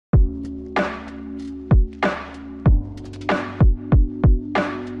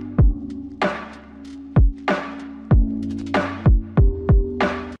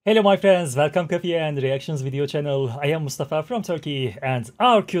Hello my friends, welcome Coffee and Reactions video channel. I am Mustafa from Turkey and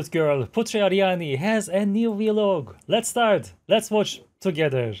our cute girl Putri Ariani has a new vlog. Let's start. Let's watch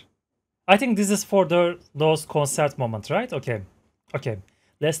together. I think this is for those concert moments, right? Okay.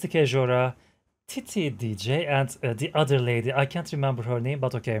 Lesti Kejora, Titi DJ and the other lady, I can't remember her name,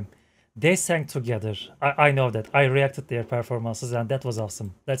 but okay. They sang together. I know that. I reacted their performances and that was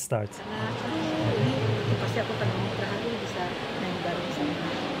awesome. Let's start.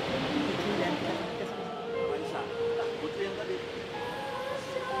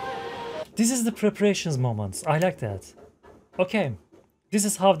 This is the preparations moments. I like that. Okay. This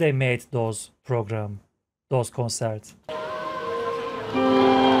is how they made those concerts.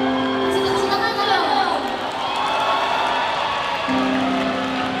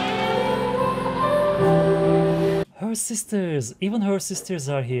 Her sisters, even her sisters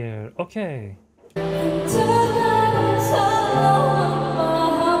are here. Okay.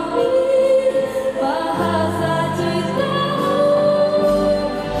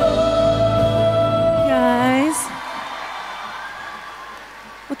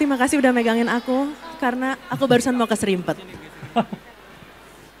 Terima kasih udah megangin aku, karena aku barusan mau keserimpet.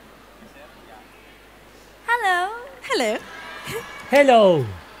 Halo. Halo. Hello.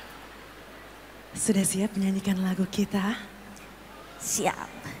 Sudah siap menyanyikan lagu kita?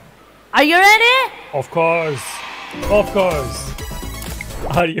 Siap. Are you ready? Of course. Of course.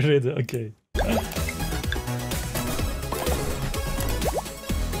 Are you ready? Okay.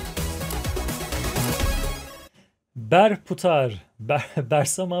 Berputar.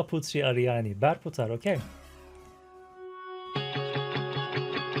 Bersama Putri Ariani. Berputar, okay.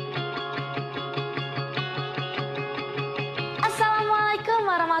 Assalamualaikum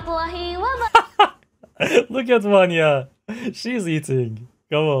warahmatullahi wabarakatuh. Look at Vanya. She's eating.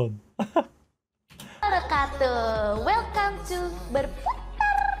 Come on. Welcome to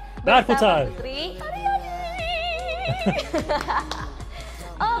Berputar. Berputar. Bersama Putri Ariani.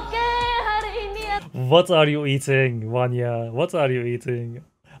 Oke, hari ini What are you eating, Vanya? What are you eating?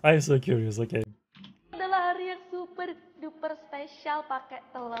 I'm so curious, okay. adalah hari yang super duper spesial pakai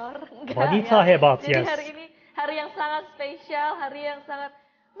telur. Wanita hebat, Jadi yes. hari ini hari yang sangat spesial, hari yang sangat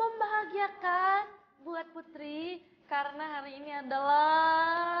membahagiakan buat Putri karena hari ini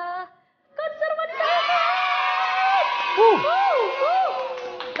adalah konser wanita hebat.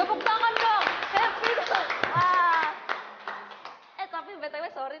 Tepuk tangan dong, happy dong. Tapi BTW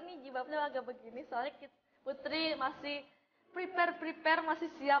sorry nih jilbabnya agak begini soalnya Putri masih prepare masih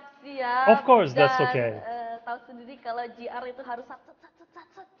siap-siap. Of course, that's okay. Tahu sendiri kalau GR itu harus sat.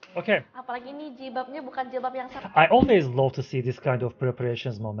 Okay. Apalagi ini jilbabnya bukan jilbab yang sat. I always love to see this kind of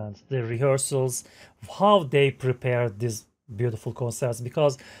preparations moments, the rehearsals, how they prepare these beautiful concerts,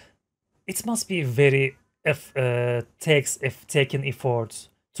 because it must be very taken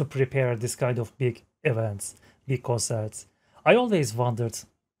effort to prepare this kind of big events, big concerts. I always wondered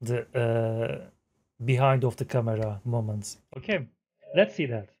the behind of the camera moments. Okay, let's see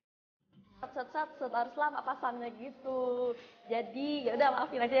that. Sat harus lama pasannya gitu. Jadi ya udah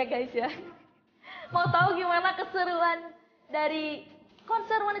maafin aja ya guys ya. Mau tahu gimana keseruan dari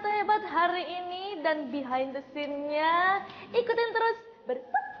konser wanita hebat hari ini dan behind the scene-nya? Ikutin terus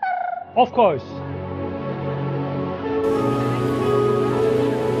Berputar. Of course.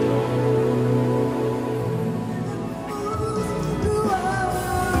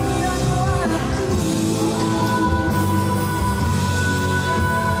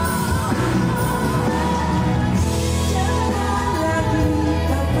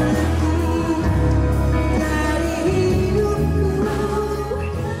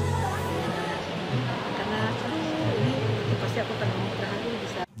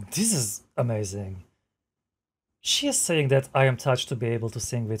 This is amazing. She is saying that I am touched to be able to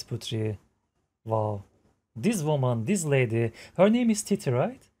sing with Putri. Wow. This woman, this lady, her name is Titi,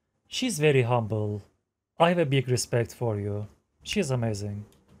 right? She's very humble. I have a big respect for you. She is amazing.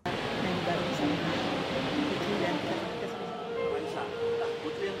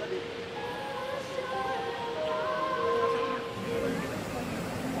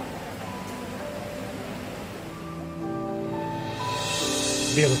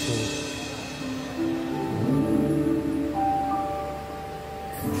 Beautiful.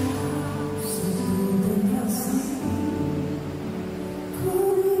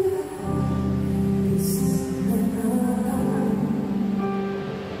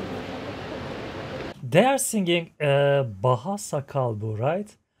 They are singing Bahasa Kalbu,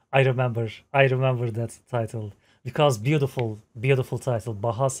 right? I remember that title because beautiful title,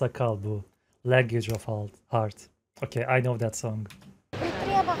 Bahasa Kalbu, language of heart. Okay, I know that song.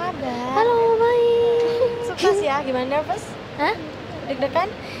 Putri, apa kabar? Halo, baik. Sukses ya, gimana nervous? Hah? Deg-degan?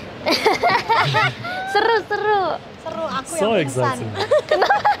 Seru, seru. Seru, aku So yang pingsan. exciting.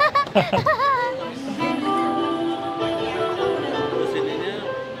 Terus ininya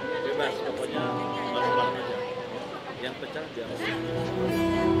bebas, pokoknya bareng-bareng aja. Yang pecah jangan.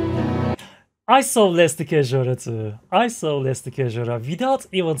 I saw Lesti Kejora too. I saw Lesti Kejora without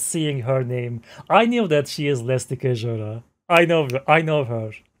even seeing her name. I knew that she is Lesti Kejora. I know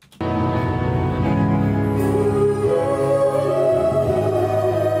her.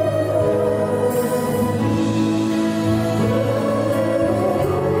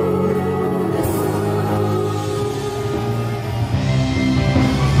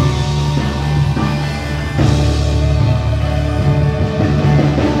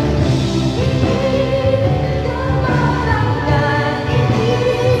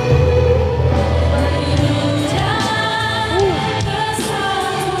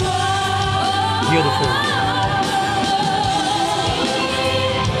 Beautiful.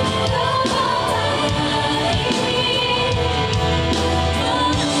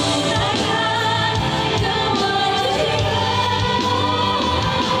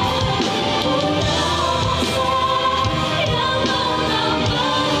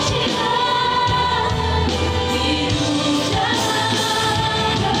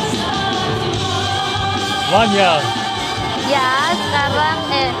 Vanya. Ya, sekarang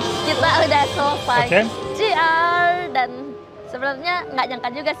kita udah selesai. Oke. CR dan sebenarnya nggak nyangka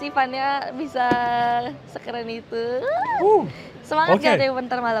juga sih Vanya bisa sekeren itu. Semangat Oke. gak deh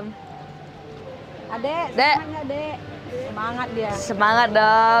bentar malam? Adek, Dek. semangat Dek. Semangat dia. Semangat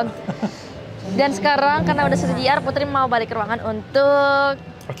dong. Dan sekarang karena udah selesai JR, Putri mau balik ke ruangan untuk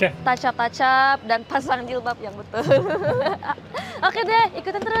Oke. touch up dan pasang jilbab yang betul. Oke deh,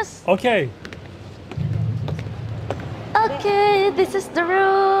 ikutin terus. Oke. Oke, this is the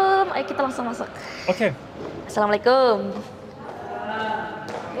room. Ayo kita langsung masuk. Oke. Assalamualaikum.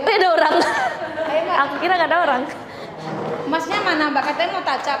 Ada orang. Aku kira nggak ada orang. Masnya mana Mbak? Katanya mau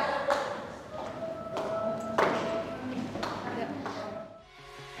tacap.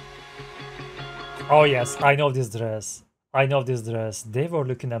 Oh yes, I know this dress. I know this dress. They were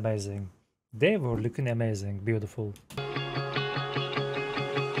looking amazing. They were looking amazing. Beautiful.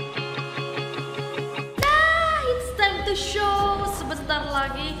 It's time to show. Sebentar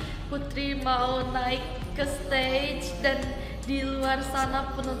lagi Putri mau naik ke stage dan di luar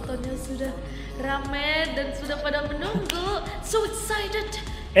sana penontonnya sudah rame dan sudah pada menunggu. So excited.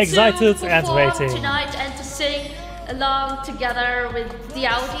 Excited to and perform waiting. tonight and to sing along together with the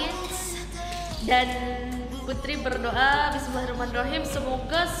audience. Dan Putri berdoa Bismillahirrahmanirrahim,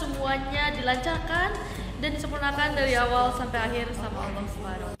 semoga semuanya dilancarkan dan disempurnakan dari awal sampai akhir sama Allah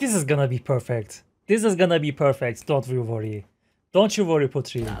Subhanahu. This is gonna be perfect. This is gonna be perfect. Don't you worry. Don't you worry,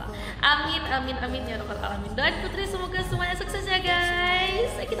 Putri. Amin, amin, amin ya rabbal alamin. Dan Putri semoga semuanya sukses ya guys.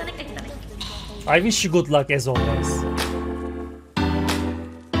 Ayo kita naik, kita naik. I wish you good luck as always.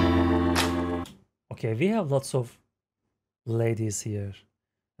 Okay, we have lots of ladies here.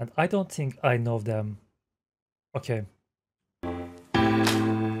 And I don't think I know them. Okay.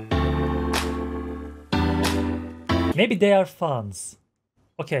 Maybe they are fans.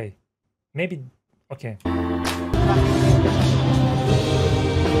 Okay. Maybe. Okay.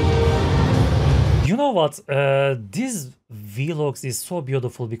 You know what? This vlogs is so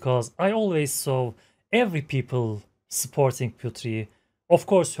beautiful because I always saw every people supporting Putri. Of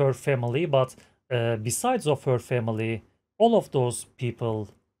course, her family, but besides of her family, all of those people,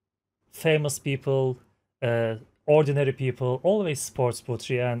 famous people, ordinary people, always supports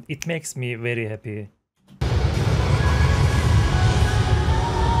Putri, and it makes me very happy.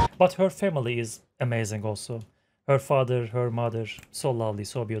 But her family is amazing also. Her father, her mother, so lovely,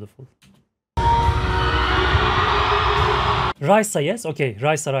 so beautiful. Raisa, yes? Okay,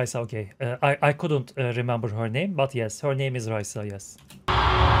 Raisa, okay. I couldn't remember her name, but yes, her name is Raisa, yes.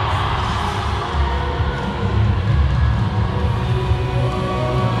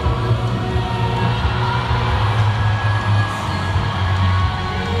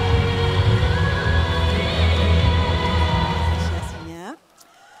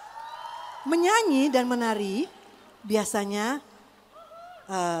 Menyanyi dan menari biasanya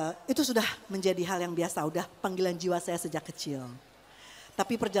itu sudah menjadi hal yang biasa, udah panggilan jiwa saya sejak kecil.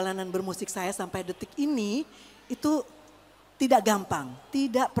 Tapi perjalanan bermusik saya sampai detik ini itu tidak gampang,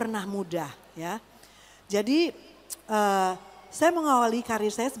 tidak pernah mudah ya. Jadi saya mengawali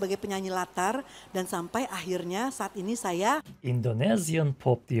karir saya sebagai penyanyi latar dan sampai akhirnya saat ini saya Indonesian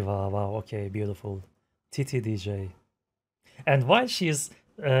pop diva, wow, okay, beautiful. Titi DJ. And while she's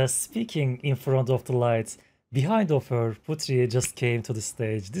speaking in front of the lights, behind of her, Putri just came to the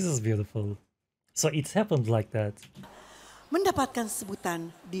stage. This is beautiful. So it happened like that. mendapatkan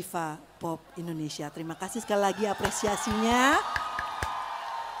sebutan Diva Pop Indonesia. Terima kasih sekali lagi apresiasinya.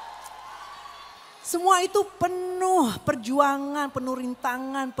 Semua itu penuh perjuangan, penuh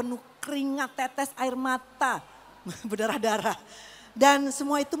rintangan, penuh keringat, tetes air mata, berdarah-darah. Dan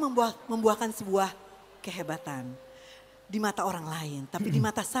semua itu membuahkan sebuah kehebatan di mata orang lain. Tapi di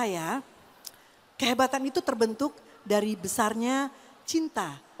mata saya, kehebatan itu terbentuk dari besarnya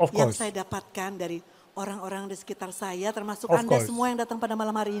cinta yang saya dapatkan dari orang-orang di sekitar saya, termasuk Anda semua yang datang pada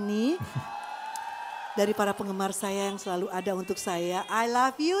malam hari ini. Dari para penggemar saya yang selalu ada untuk saya. I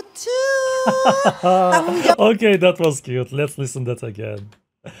love you too. Okay, that was cute. Let's listen that again.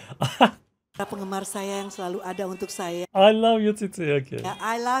 Para penggemar saya yang selalu ada untuk saya. I love you too. Okay.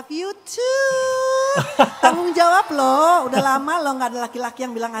 I love you too. Tanggung jawab loh. Udah lama loh gak ada laki-laki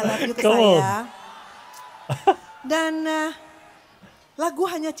yang bilang I love you ke saya. Dan lagu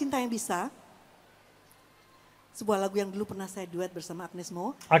Hanya Cinta Yang Bisa. Sebuah lagu yang dulu pernah saya duet bersama Agnes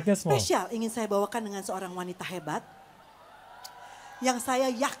Mo. Spesial ingin saya bawakan dengan seorang wanita hebat. Yang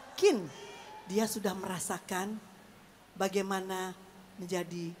saya yakin dia sudah merasakan bagaimana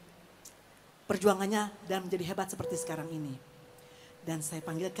menjadi perjuangannya dan menjadi hebat seperti sekarang ini. Dan saya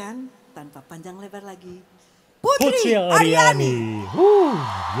panggilkan tanpa panjang lebar lagi. Putri Ariani.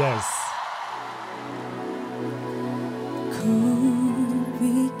 Yes.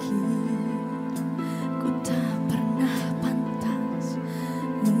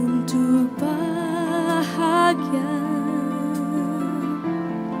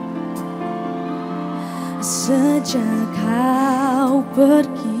 Sejak kau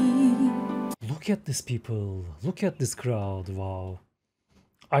pergi. Look at these people. Look at this crowd. Wow.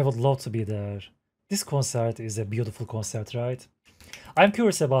 I would love to be there. This concert is a beautiful concert, right? I'm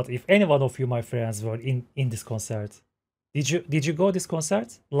curious about if any one of you, my friends, were in this concert. Did you go this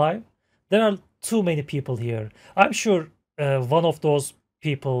concert live? There are too many people here. I'm sure one of those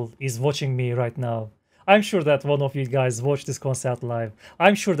people is watching me right now. I'm sure that one of you guys watched this concert live.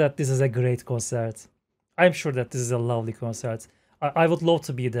 I'm sure that this is a great concert. I'm sure that this is a lovely concert. I would love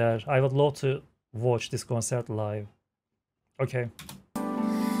to be there. I would love to watch this concert live. Okay.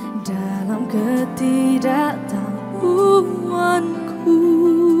 Dalam ketidaktahuanku.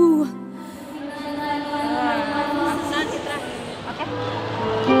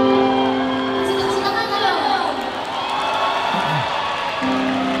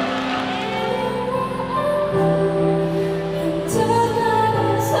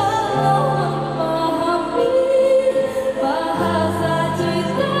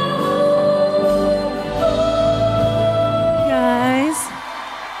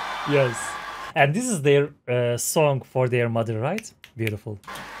 Yes, and this is their song for their mother, right? Beautiful.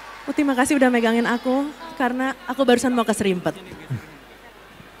 Terima kasih udah megangin aku karena aku barusan mau keserimpet.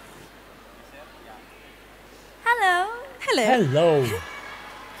 Halo. Hello. Hello.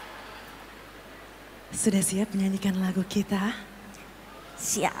 Sudah siap menyanyikan lagu kita?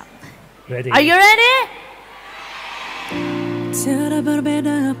 Siap. Ready? Are you ready? Tiada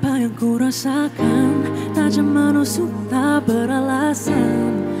berbeda apa yang ku rasakan, tajam menusuk tak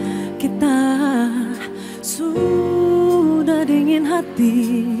beralasan. Kita sudah dingin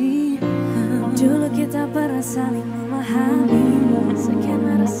hati. Dulu kita pernah saling memahami,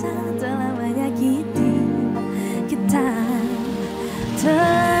 sekian rasa telah menyakiti. Kita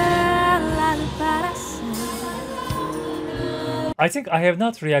terlalu parasa. I think I have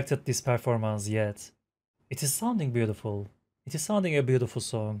not reacted this performance yet. It is sounding beautiful. It is sounding a beautiful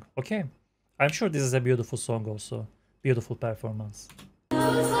song. Okay, I'm sure this is a beautiful song also. Beautiful performance.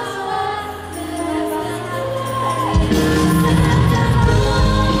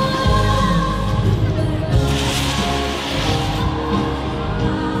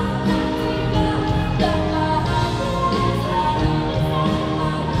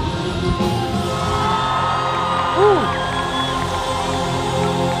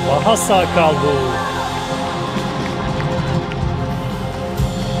 Bahasa kalbu.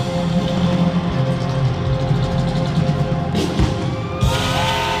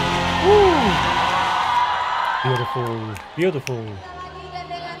 Beautiful, beautiful.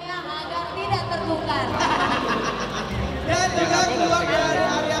 Tidak tertukar. Dan juga keluar dari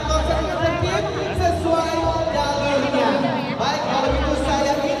area konser mungkin sesuai jalurnya. Baik kalau itu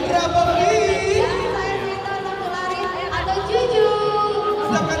saya Indra Bobby. Saya Vito Nurularis atau Juju.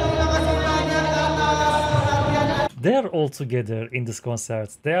 Ucapkan terima kasih banyak atas perhatian. They are all together in this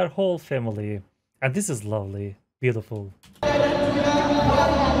concert. They are whole family, and this is lovely, beautiful.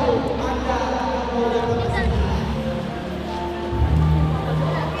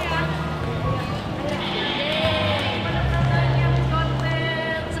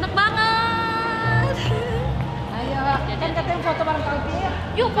 Seneng banget. Ayo, kan kata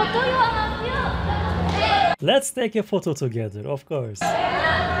Let's take a photo together, of course.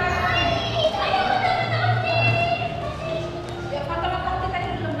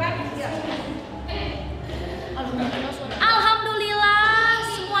 Alhamdulillah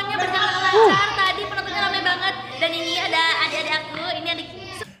semuanya berjalan lancar. Tadi penontonnya ramai banget. Dan ini ada adik-adik aku. Ini adik.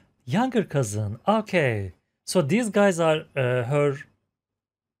 Younger cousin, okay. So these guys are her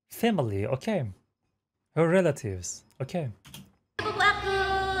family, okay. Her relatives, okay. Buku aku.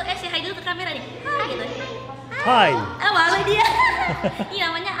 Say hi dulu ke kamera nih. Hai gitu. Hi. Malu dia. Ini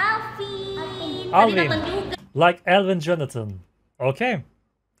namanya Alvin. Tadi Alvin. nonton juga. Like Alvin Jonathan, okay.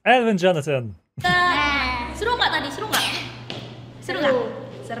 Alvin Jonathan. Seru nggak tadi? Seru nggak? Seru nggak?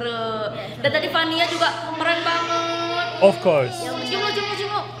 Seru. Dan tadi Vania juga keren banget. Of course. Cium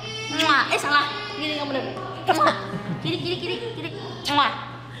lu. Muah. Salah. Gini nggak bener. Muah. Kiri. Muah.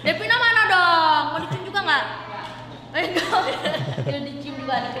 Devina mana dong? Mau dicium juga nggak? Enggak. Dia dicium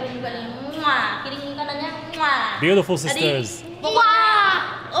juga nih, keren juga nih. Muah. Kiri kanannya. Muah. Beautiful sisters.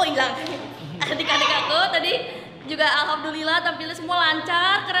 Wah. Oh hilang. Adik-adik aku tadi juga alhamdulillah tampilnya semua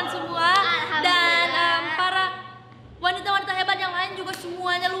lancar, keren semua. Dan para wanita-wanita hebat yang lain juga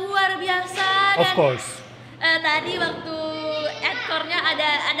semuanya luar biasa. Of Dan course. tadi waktu encore-nya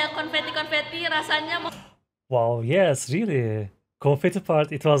ada konfeti rasanya. Wow, yes, really. Confetti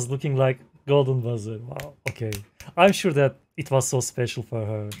part, it was looking like golden buzzer. Wow, okay. I'm sure that it was so special for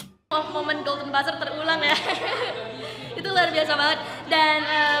her. Momen golden buzzer terulang ya. Itu luar biasa banget. Dan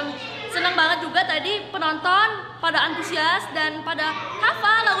senang banget juga tadi penonton pada antusias dan pada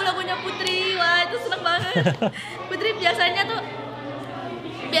hafal lagu-lagunya Putri. Wah, itu senang banget. Putri biasanya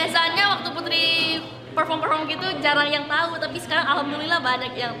waktu Putri perform gitu jarang yang tahu, tapi sekarang alhamdulillah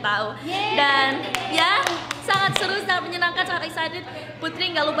banyak yang tahu. Dan ya sangat seru, sangat menyenangkan, sangat excited.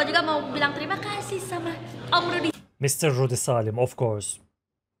 Putri nggak lupa juga mau bilang terima kasih sama Om Rudi. Mr. Rudy Salim, of course.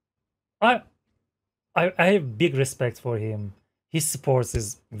 I have big respect for him. His support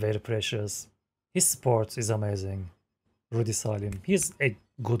is very precious. His support is amazing. Rudy Salim, he's a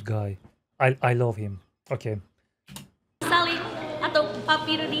good guy. I love him. Okay. Salim atau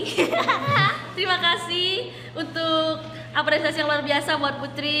Papi Rudi. Terima kasih untuk apresiasi yang luar biasa buat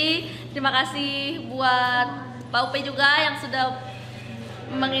Putri. Terima kasih buat Pak Upe juga yang sudah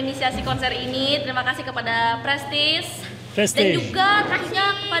menginisiasi konser ini. Terima kasih kepada Prestige. Dan juga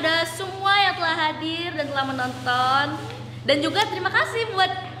tentunya kepada semua yang telah hadir dan telah menonton. Dan juga terima kasih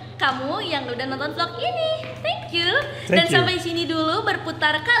buat kamu yang udah nonton vlog ini. Thank you. Dan sampai sini dulu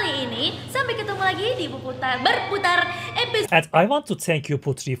berputar kali ini. Sampai ketemu lagi di berputar episode. And I want to thank you,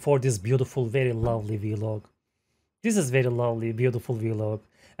 Putri, for this beautiful, very lovely vlog. This is very lovely, beautiful vlog.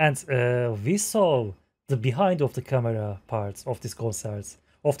 And we saw the behind of the camera parts of this concert,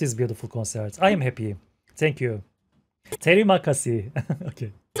 of this beautiful concert. I am happy. Thank you. Terima kasih. Okay.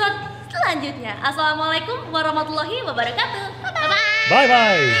 Selanjutnya, assalamualaikum warahmatullahi wabarakatuh. Bye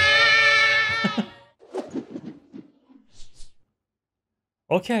bye.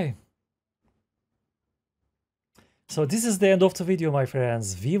 Okay. So this is the end of the video, my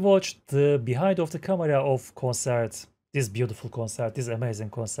friends. We watched the behind of the camera of concert, this beautiful concert, this amazing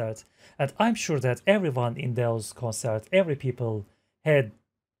concert, and I'm sure that everyone in those concerts, every people had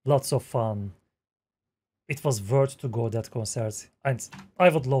lots of fun. It was worth to go that concert, and I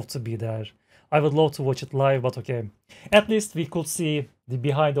would love to be there. I would love to watch it live, but okay. At least we could see the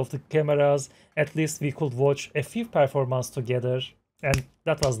behind of the cameras. At least we could watch a few performances together. And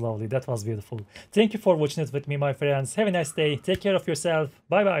that was lovely. That was beautiful. Thank you for watching it with me, my friends. Have a nice day. Take care of yourself.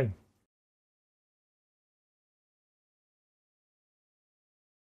 Bye bye.